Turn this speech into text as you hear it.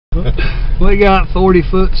We got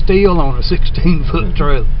 40-foot steel on a 16-foot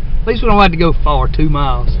trailer. At least we don't have to go far, 2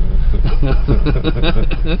 miles.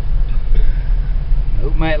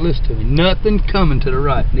 Oh, Matt, listen to me. Nothing coming to the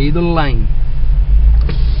right, neither lane.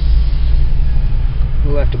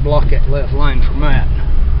 We'll have to block that left lane for Matt.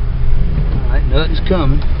 Alright, nothing's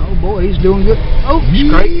coming. Oh boy, he's doing good. Oh,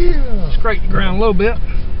 scrape the ground a little bit.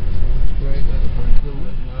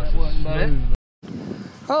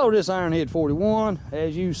 Oh, this Ironhead 41,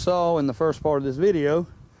 as you saw in the first part of this video,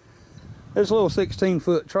 this little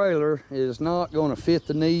 16-foot trailer is not going to fit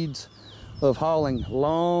the needs of hauling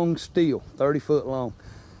long steel, 30-foot long.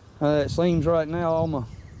 It seems right now all my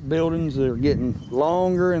buildings are getting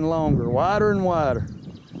longer and longer, wider and wider.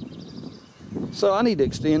 So I need to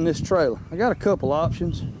extend this trailer. I got a couple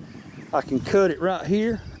options. I can cut it right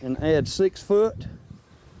here and add 6 foot.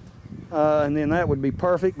 And then that would be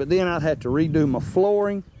perfect, but then I'd have to redo my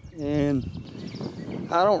flooring, and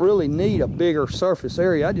I don't really need a bigger surface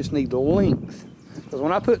area. I just need the length, because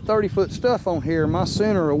when I put 30-foot stuff on here, my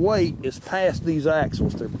center of weight is past these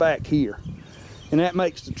axles. They're back here, and that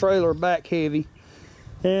makes the trailer back heavy,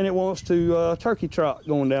 and it wants to turkey trot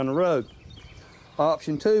going down the road.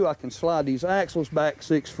 Option 2, I can slide these axles back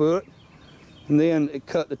 6 foot, and then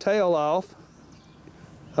cut the tail off,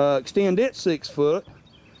 extend it 6 foot,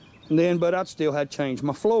 but I'd still have to change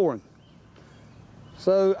my flooring.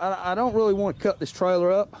 So I don't really want to cut this trailer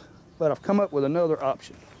up, but I've come up with another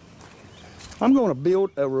option. I'm going to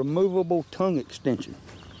build a removable tongue extension.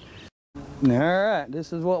 All right,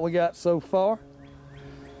 this is what we got so far.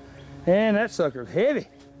 And that sucker's heavy,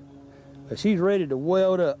 but she's ready to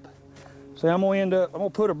weld up. So I'm going to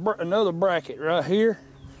put another bracket right here,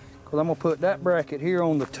 because I'm going to put that bracket here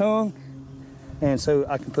on the tongue. And so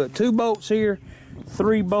I can put 2 bolts here,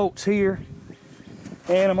 3 bolts here,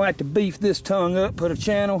 and I'm going to have to beef this tongue up, put a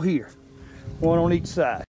channel here, 1 on each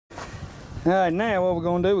side. All right, now what we're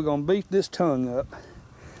going to do, we're going to beef this tongue up.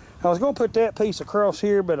 I was going to put that piece across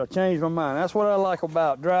here, but I changed my mind. That's what I like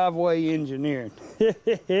about driveway engineering.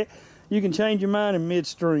 You can change your mind in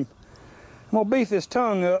midstream. I'm going to beef this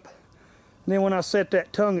tongue up, and then when I set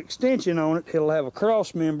that tongue extension on it, it'll have a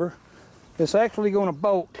cross member. It's actually going to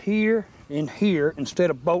bolt here and here instead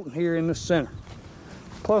of bolting here in the center.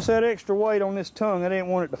 Plus that extra weight on this tongue, I didn't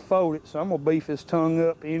want it to fold it, so I'm gonna beef this tongue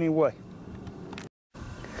up anyway. All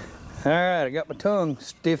right, I got my tongue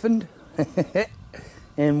stiffened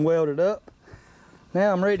and welded up.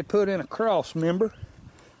 Now I'm ready to put in a cross member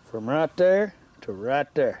from right there to right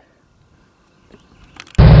there.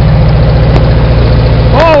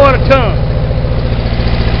 Oh, what a tongue.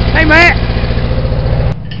 Hey, Matt.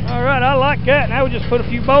 All right, I like that. Now we just put a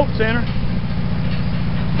few bolts in her.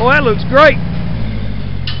 Boy, that looks great.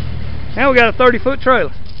 Now we got a 30-foot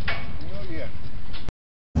trailer. Oh, yeah.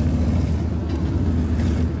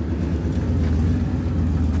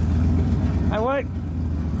 Hey, wait.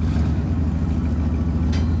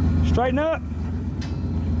 Straighten up.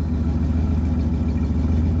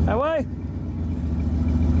 That way.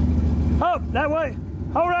 Oh, that way.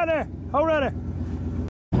 Hold right there. Hold right there.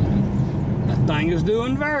 That thing is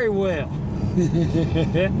doing very well.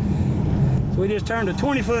 So we just turned a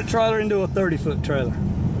 20-foot trailer into a 30-foot trailer.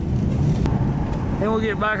 Then we'll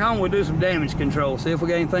get back home, we'll do some damage control, see if we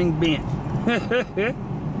got anything bent.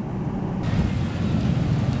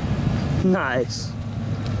 Nice.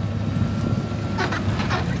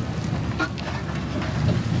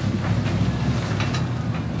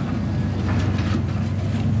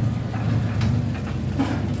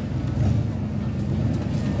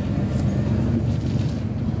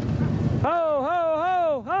 Ho, ho,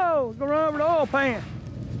 ho, ho! Gonna run over the oil pan.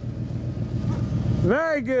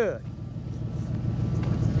 Very good.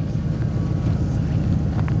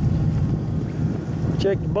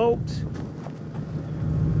 Check the bolts.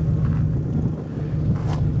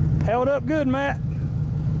 Held up good, Matt.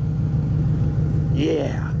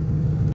 Yeah.